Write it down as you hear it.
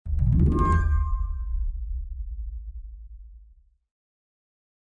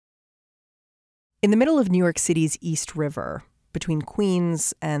In the middle of New York City's East River, between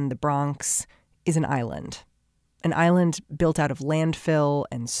Queens and the Bronx, is an island. An island built out of landfill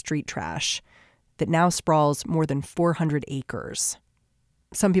and street trash that now sprawls more than 400 acres.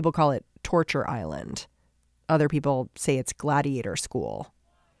 Some people call it Torture Island. Other people say it's Gladiator School.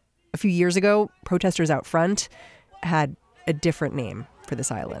 A few years ago, protesters out front had a different name for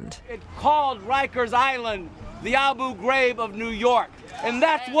this island. It's called Rikers Island, the Abu Ghraib of New York. And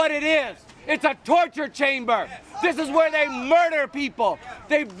that's what it is. It's a torture chamber. This is where they murder people.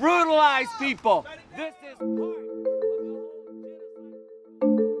 They brutalize people. This is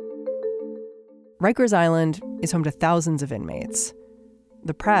Rikers Island is home to thousands of inmates.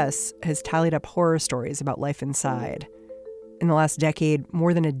 The press has tallied up horror stories about life inside. In the last decade,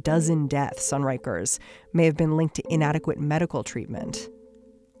 more than a dozen deaths on Rikers may have been linked to inadequate medical treatment.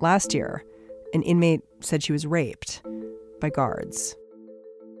 Last year, an inmate said she was raped by guards.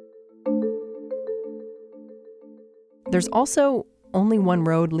 There's also only one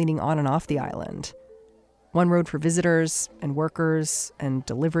road leading on and off the island. One road for visitors and workers and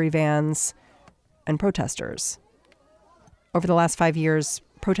delivery vans and protesters. Over the last 5 years,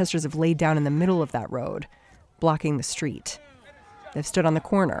 protesters have laid down in the middle of that road, blocking the street. They've stood on the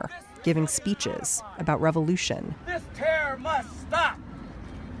corner, giving speeches about revolution. This terror must stop.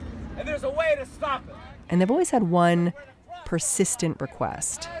 And there's a way to stop it. And they've always had one persistent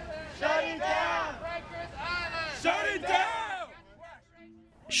request. Shut it down! Shut it down!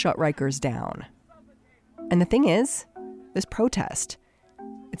 Shut Rikers down. And the thing is, this protest,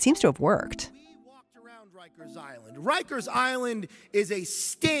 it seems to have worked. We walked around Rikers Island. Rikers Island is a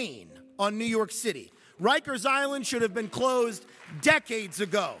stain on New York City. Rikers Island should have been closed decades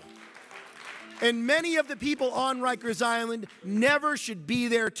ago. And many of the people on Rikers Island never should be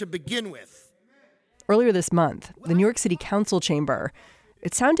there to begin with. Earlier this month, the New York City Council chamber,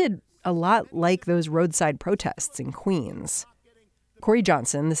 it sounded a lot like those roadside protests in Queens. Corey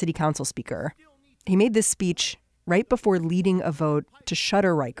Johnson, the city council speaker, he made this speech right before leading a vote to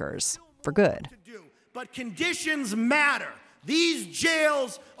shutter Rikers for good. But conditions matter. These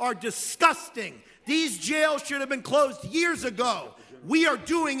jails are disgusting. These jails should have been closed years ago. We are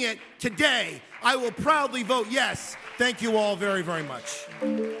doing it today. I will proudly vote yes. Thank you all very, very much.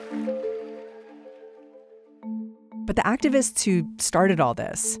 But the activists who started all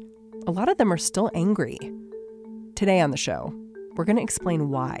this, a lot of them are still angry. Today on the show, we're going to explain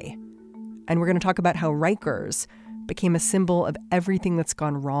why. And we're going to talk about how Rikers became a symbol of everything that's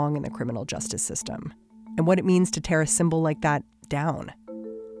gone wrong in the criminal justice system and what it means to tear a symbol like that down.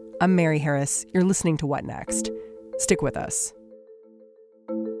 I'm Mary Harris. You're listening to What Next? Stick with us.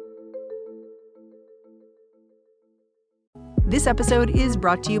 This episode is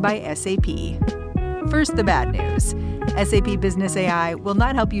brought to you by SAP. First, the bad news. SAP Business AI will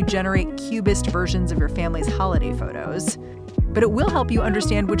not help you generate cubist versions of your family's holiday photos, but it will help you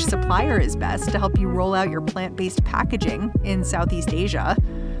understand which supplier is best to help you roll out your plant-based packaging in Southeast Asia,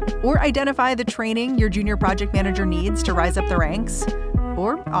 or identify the training your junior project manager needs to rise up the ranks,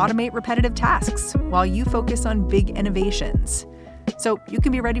 or automate repetitive tasks while you focus on big innovations. So you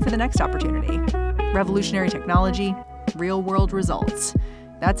can be ready for the next opportunity. Revolutionary technology, real-world results.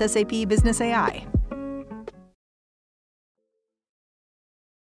 That's SAP Business AI.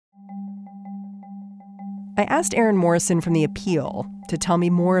 I asked Aaron Morrison from The Appeal to tell me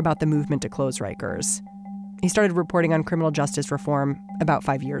more about the movement to close Rikers. He started reporting on criminal justice reform about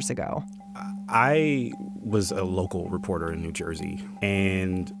 5 years ago. I was a local reporter in New Jersey,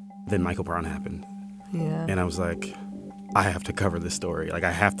 and then Michael Brown happened. Yeah. And I was like, I have to cover this story. Like,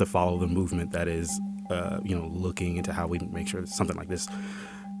 I have to follow the movement that is, looking into how we make sure that something like this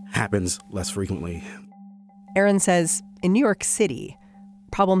happens less frequently. Aaron says in New York City,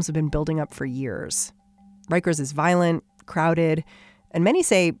 problems have been building up for years. Rikers is violent, crowded, and many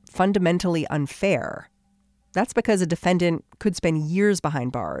say fundamentally unfair. That's because a defendant could spend years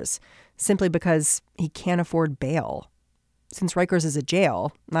behind bars simply because he can't afford bail. Since Rikers is a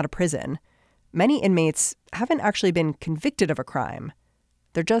jail, not a prison, many inmates haven't actually been convicted of a crime.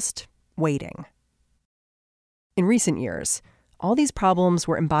 They're just waiting. In recent years, all these problems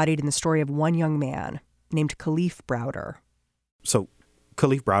were embodied in the story of one young man named Khalif Browder. So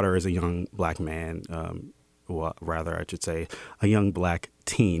Khalif Browder is a young black man, I should say a young black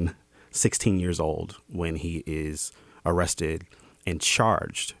teen, 16 years old, when he is arrested and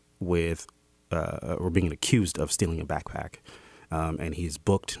charged with or being accused of stealing a backpack. And he's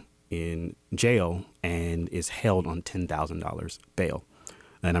booked in jail and is held on $10,000 bail,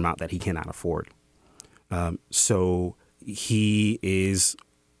 an amount that he cannot afford. So he is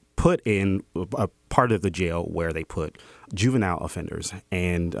put in a part of the jail where they put juvenile offenders.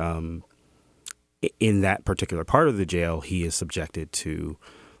 And in that particular part of the jail, he is subjected to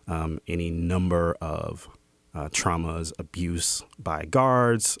any number of traumas, abuse by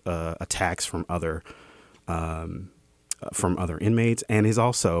guards, attacks from other inmates, and is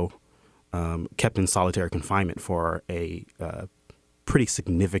also kept in solitary confinement for a pretty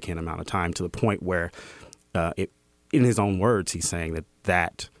significant amount of time, to the point where, in his own words, he's saying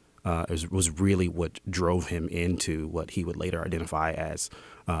that was really what drove him into what he would later identify as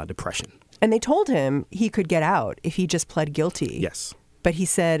depression. And they told him he could get out if he just pled guilty. Yes. But he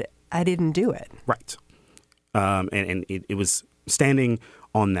said, I didn't do it. Right. And it was standing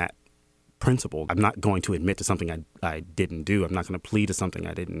on that principle. I'm not going to admit to something I didn't do. I'm not going to plead to something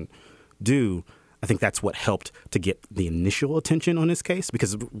I didn't do. I think that's what helped to get the initial attention on his case,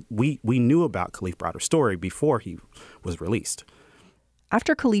 because we knew about Kalief Browder's story before he was released.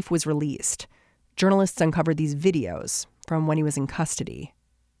 After Kalief was released, journalists uncovered these videos from when he was in custody.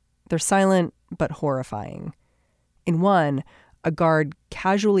 They're silent but horrifying. In one, a guard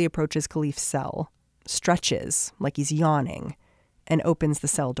casually approaches Kalief's cell, stretches like he's yawning, and opens the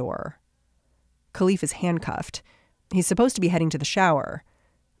cell door. Kalief is handcuffed. He's supposed to be heading to the shower,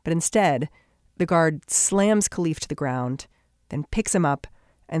 but instead, the guard slams Kalief to the ground, then picks him up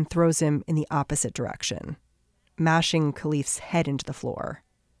and throws him in the opposite direction, mashing Kalief's head into the floor.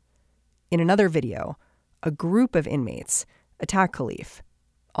 In another video, a group of inmates attack Kalief,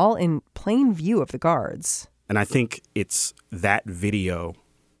 all in plain view of the guards. And I think it's that video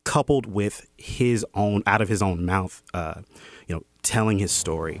coupled with his own, out of his own mouth, telling his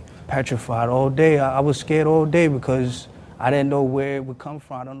story. Petrified all day. I was scared all day because I didn't know where it would come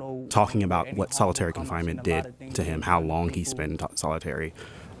from. I don't know. Talking about what solitary confinement did to him, how long he spent solitary.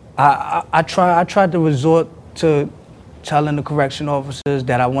 I tried to resort to telling the correction officers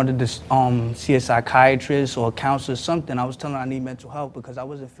that I wanted to see a psychiatrist or a counselor, something. I was telling them I need mental help because I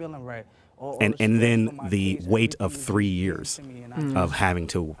wasn't feeling right. And then the weight of 3 years of having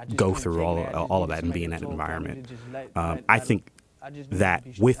to go through all of that and be in that environment. I think that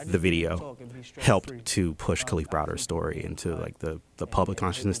with the video helped to push Kalief Browder's story into like the public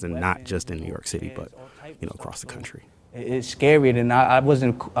consciousness, and not just in New York City, but across the country. It's scary, and I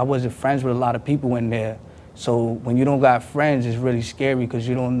wasn't friends with a lot of people in there. So when you don't got friends, it's really scary because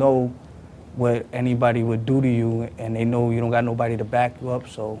you don't know what anybody would do to you, and they know you don't got nobody to back you up.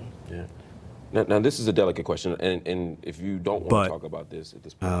 So yeah. Now this is a delicate question, and if you don't want to talk about this at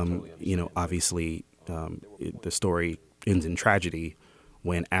this point, I totally understand. Obviously, the story ends in tragedy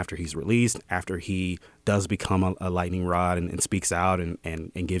when, after he's released, after he does become a lightning rod and speaks out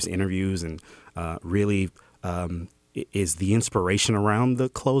and gives interviews and really is the inspiration around the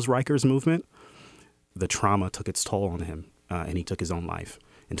Close Rikers movement, the trauma took its toll on him, and he took his own life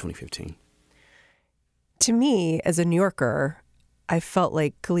in 2015. To me, as a New Yorker, I felt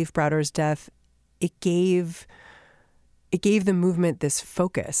like Kalief Browder's death, it gave the movement this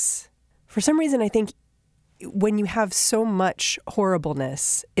focus. For some reason, I think when you have so much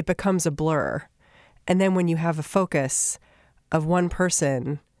horribleness, it becomes a blur. And then when you have a focus of one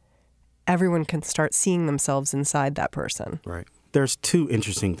person, everyone can start seeing themselves inside that person. Right. There's two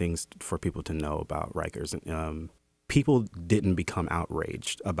interesting things for people to know about Rikers. People didn't become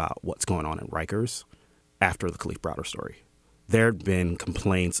outraged about what's going on in Rikers after the Kalief Browder story. There had been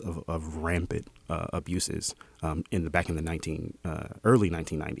complaints of rampant abuses back in the early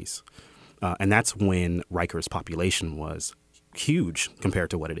 1990s. And that's when Rikers' population was huge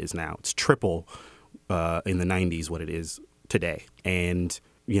compared to what it is now. It's triple in the 90s what it is today. And,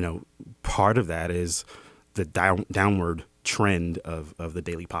 part of that is the downward trend of the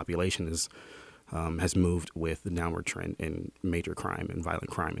daily population has moved with the downward trend in major crime and violent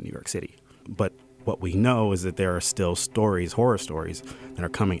crime in New York City. But what we know is that there are still horror stories that are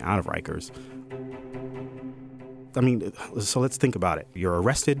coming out of Rikers. I mean, so let's think about it. You're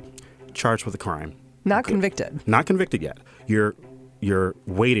arrested, charged with a crime. Not convicted. Not convicted yet. You're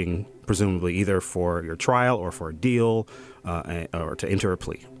waiting, presumably, either for your trial or for a deal or to enter a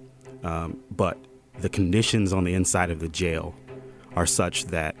plea. But the conditions on the inside of the jail are such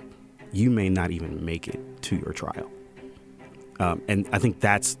that you may not even make it to your trial. And I think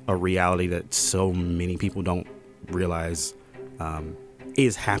that's a reality that so many people don't realize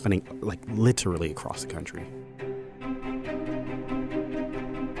is happening, like, literally across the country.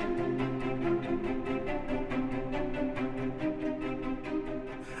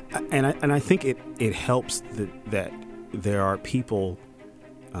 And I think it helps that there are people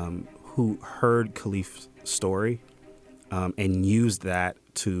who heard Kalief's story and used that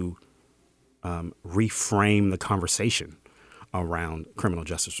to reframe the conversation around criminal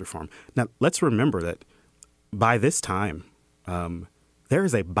justice reform. Now, let's remember that by this time, there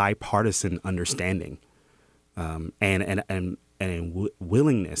is a bipartisan understanding and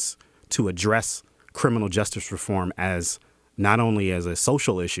willingness to address criminal justice reform as not only as a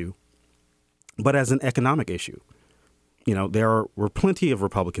social issue, but as an economic issue. You know, there were plenty of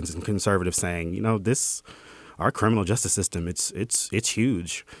Republicans and conservatives saying, you know, our criminal justice system, it's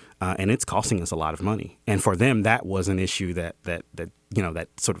huge, and it's costing us a lot of money. And for them, that was an issue that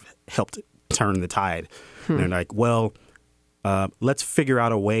sort of helped turn the tide. And they're like, well, let's figure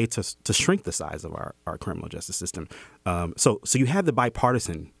out a way to shrink the size of our criminal justice system. So you had the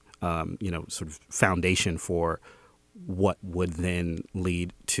bipartisan, sort of foundation for what would then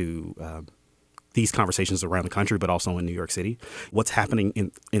lead to these conversations around the country, but also in New York City. What's happening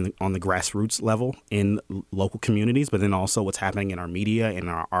on the grassroots level in local communities, but then also what's happening in our media and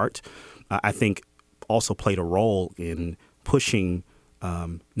our art, I think also played a role in pushing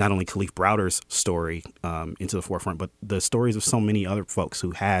not only Kalief Browder's story into the forefront, but the stories of so many other folks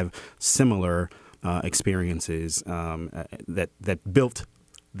who have similar experiences that built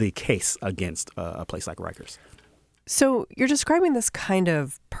the case against a place like Rikers. So you're describing this kind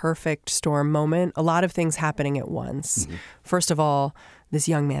of perfect storm moment, a lot of things happening at once. Mm-hmm. First of all, this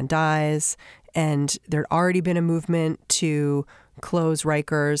young man dies, and there'd already been a movement to close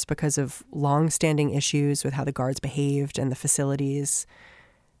Rikers because of longstanding issues with how the guards behaved and the facilities.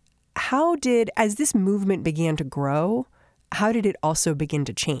 As this movement began to grow, how did it also begin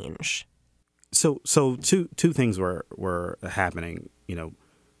to change? So two things were happening. You know,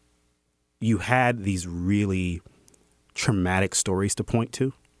 you had these really traumatic stories to point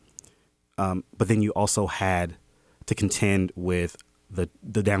to, but then you also had to contend with the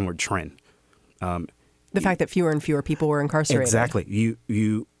downward trend. The fact that fewer and fewer people were incarcerated. Exactly.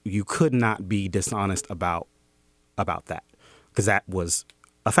 You could not be dishonest about that, because that was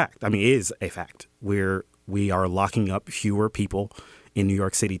a fact. I mean, it is a fact. We are locking up fewer people in New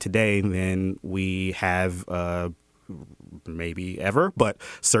York City today than we have maybe ever, but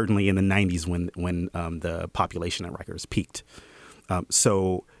certainly in the 90s when the population at Rikers peaked.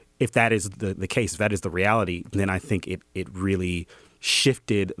 So if that is the case, if that is the reality, then I think it really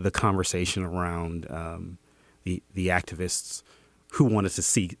shifted the conversation around the activists who wanted to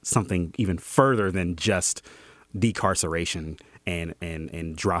see something even further than just decarceration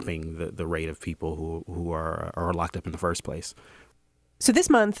and dropping the rate of people who are locked up in the first place. So this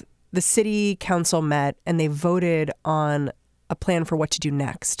month, the city council met and they voted on a plan for what to do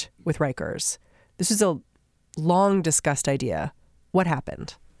next with Rikers. This is a long discussed idea. What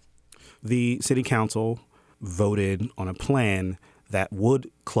happened? The city council voted on a plan that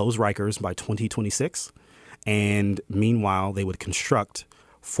would close Rikers by 2026. And meanwhile, they would construct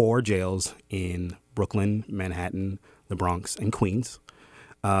 4 jails in Brooklyn, Manhattan, the Bronx, and Queens.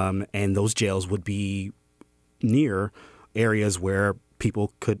 And those jails would be near areas where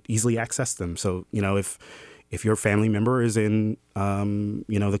people could easily access them. So, you know, if your family member is in,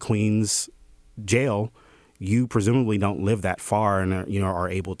 the Queens jail, you presumably don't live that far and are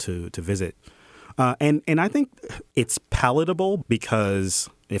able to visit. And I think it's palatable, because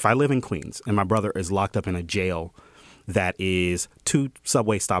if I live in Queens and my brother is locked up in a jail that is 2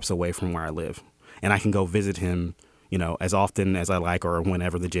 subway stops away from where I live, and I can go visit him, as often as I like or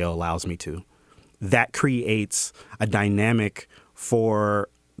whenever the jail allows me to, that creates a dynamic for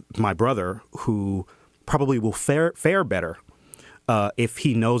my brother who probably will fare better if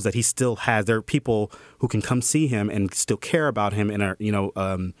he knows that he still there are people who can come see him and still care about him and are,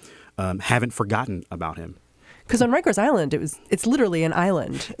 haven't forgotten about him. Because on Rikers Island, it's literally an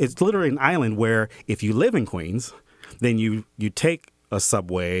island. It's literally an island where if you live in Queens, then you take a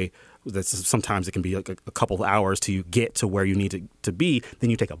subway. Sometimes it can be like a couple of hours till you get to where you need to be. Then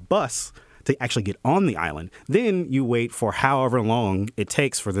you take a bus to actually get on the island. Then you wait for however long it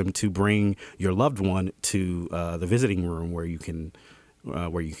takes for them to bring your loved one to the visiting room where you can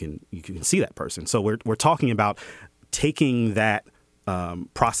see that person. So we're talking about taking that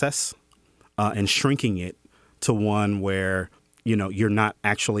process and shrinking it to one where you're not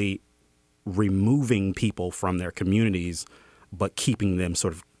actually removing people from their communities, but keeping them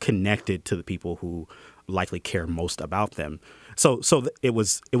sort of connected to the people who likely care most about them. So it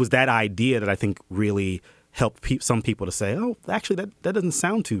was that idea that I think really helped some people to say, oh, actually, that doesn't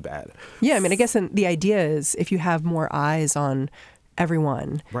sound too bad. Yeah, I mean, I guess the idea is if you have more eyes on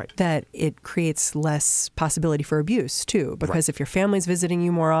everyone, right, that it creates less possibility for abuse, too. Because if your family's visiting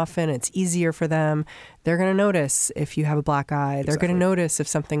you more often, it's easier for them. They're going to notice if you have a black eye. They're going to notice if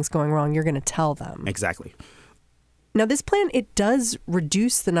something's going wrong. You're going to tell them. Exactly. Now, this plan, it does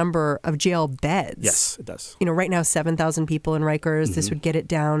reduce the number of jail beds. Yes, it does. Right now, 7,000 people in Rikers. Mm-hmm. This would get it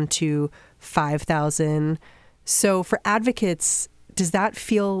down to 5,000. So for advocates, does that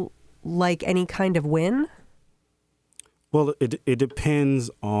feel like any kind of win? Well, it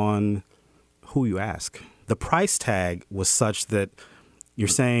depends on who you ask. The price tag was such that you're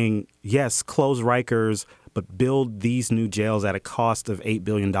saying, yes, close Rikers, but build these new jails at a cost of $8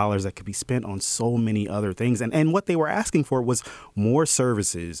 billion that could be spent on so many other things. And what they were asking for was more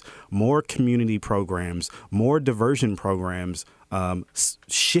services, more community programs, more diversion programs,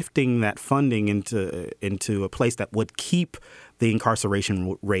 shifting that funding into a place that would keep the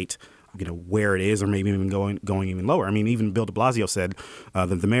incarceration rate where it is, or maybe even going even lower. I mean, even Bill de Blasio said,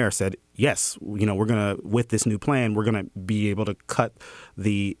 the mayor said, yes, we're going to, with this new plan, we're going to be able to cut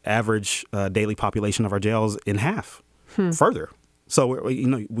the average daily population of our jails in half further. So,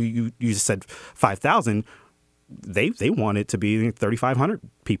 you just said 5,000. They want it to be 3,500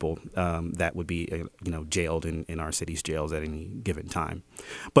 people that would be, jailed in our city's jails at any given time.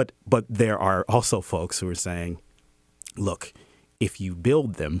 But there are also folks who are saying, look, if you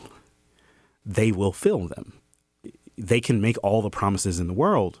build them, they will fill them. They can make all the promises in the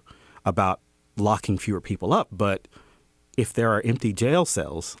world about locking fewer people up, but if there are empty jail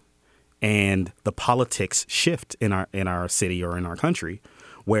cells and the politics shift in our city or in our country,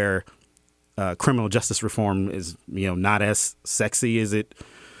 where criminal justice reform is not as sexy as it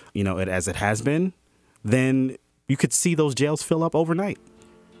has been, then you could see those jails fill up overnight.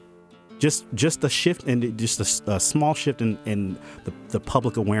 Just a shift, and just a small shift in the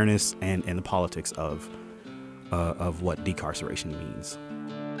public awareness and the politics of what decarceration means.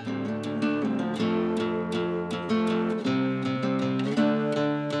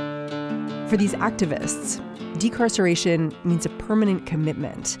 For these activists, decarceration means a permanent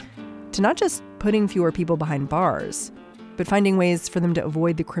commitment to not just putting fewer people behind bars, but finding ways for them to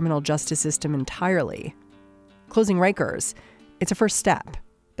avoid the criminal justice system entirely. Closing Rikers, it's a first step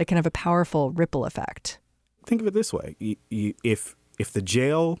that can have a powerful ripple effect. Think of it this way. If the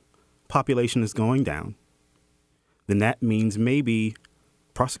jail population is going down, then that means maybe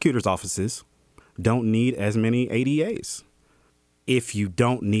prosecutors' offices don't need as many ADAs. If you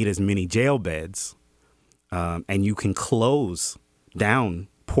don't need as many jail beds, and you can close down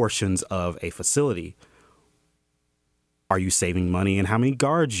portions of a facility, are you saving money in how many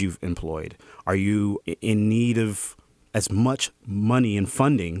guards you've employed? Are you in need of as much money and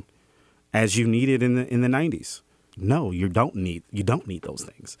funding as you needed in the 90s? No, you don't need those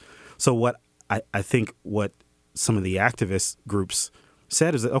things. So what I think what some of the activist groups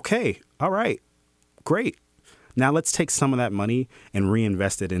said is that, okay, all right, great. Now let's take some of that money and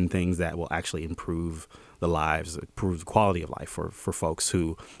reinvest it in things that will actually improve the lives, improve the quality of life for folks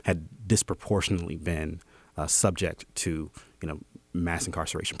who had disproportionately been subject to mass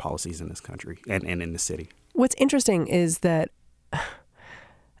incarceration policies in this country and in the city. What's interesting is that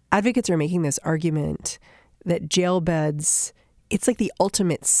advocates are making this argument that jail beds, it's like the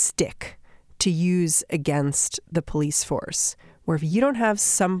ultimate stick to use against the police force, where if you don't have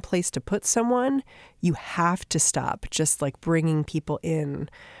some place to put someone, you have to stop just like bringing people in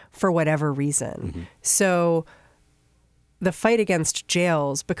for whatever reason. Mm-hmm. So the fight against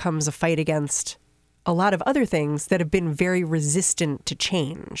jails becomes a fight against a lot of other things that have been very resistant to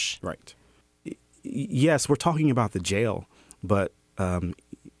change. Right. Yes, we're talking about the jail, but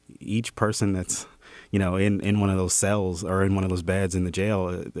each person that's, in one of those cells or in one of those beds in the jail,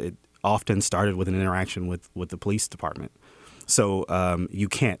 it often started with an interaction with the police department. So you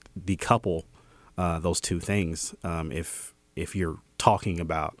can't decouple those two things if you're talking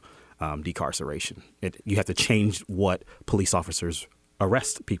about decarceration. You have to change what police officers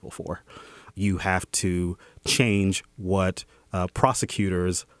arrest people for. You have to change what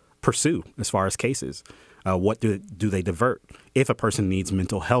prosecutors pursue as far as cases. What do they divert? If a person needs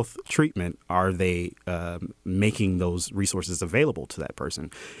mental health treatment, are they making those resources available to that person?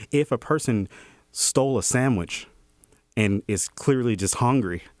 If a person stole a sandwich and is clearly just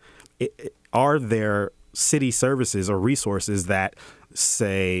hungry, are there city services or resources that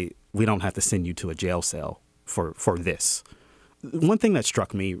say, we don't have to send you to a jail cell for this? One thing that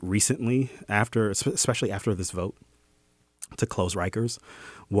struck me recently, especially after this vote to close Rikers,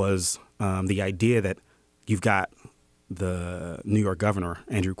 was the idea that you've got the New York governor,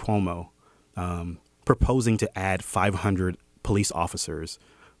 Andrew Cuomo, proposing to add 500 police officers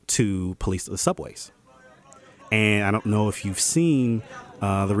to police the subways. And I don't know if you've seen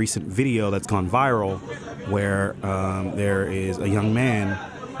the recent video that's gone viral where there is a young man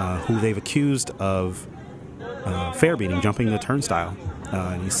who they've accused of fare beating, jumping the turnstile.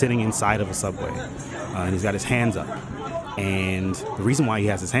 And he's sitting inside of a subway, and he's got his hands up. And the reason why he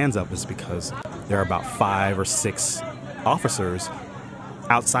has his hands up is because there are about 5 or 6 officers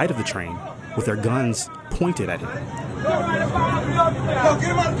outside of the train with their guns pointed at him.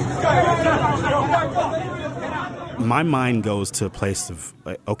 My mind goes to a place of,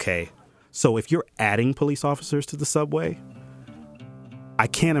 okay, so if you're adding police officers to the subway, I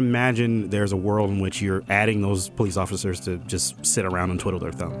can't imagine there's a world in which you're adding those police officers to just sit around and twiddle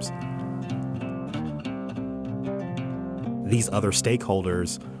their thumbs. These other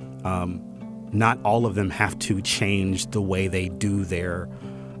stakeholders, not all of them have to change the way they do their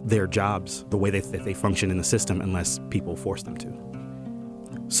jobs, the way that they function in the system, unless people force them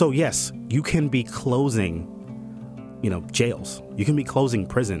to. So yes, you can be closing, jails. You can be closing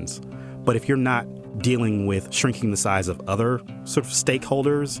prisons. But if you're not dealing with shrinking the size of other sort of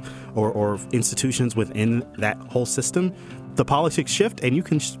stakeholders or institutions within that whole system, the politics shift and you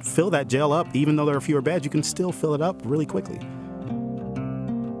can fill that jail up. Even though there are fewer beds, you can still fill it up really quickly.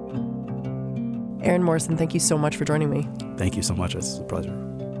 Aaron Morrison, thank you so much for joining me. Thank you so much. It's a pleasure.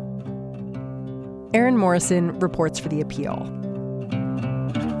 Aaron Morrison reports for The Appeal.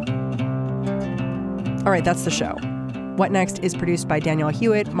 All right, that's the show. What Next is produced by Daniel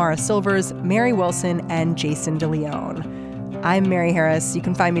Hewitt, Mara Silvers, Mary Wilson, and Jason DeLeon. I'm Mary Harris. You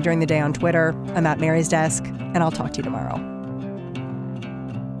can find me during the day on Twitter. I'm at Mary's Desk, and I'll talk to you tomorrow.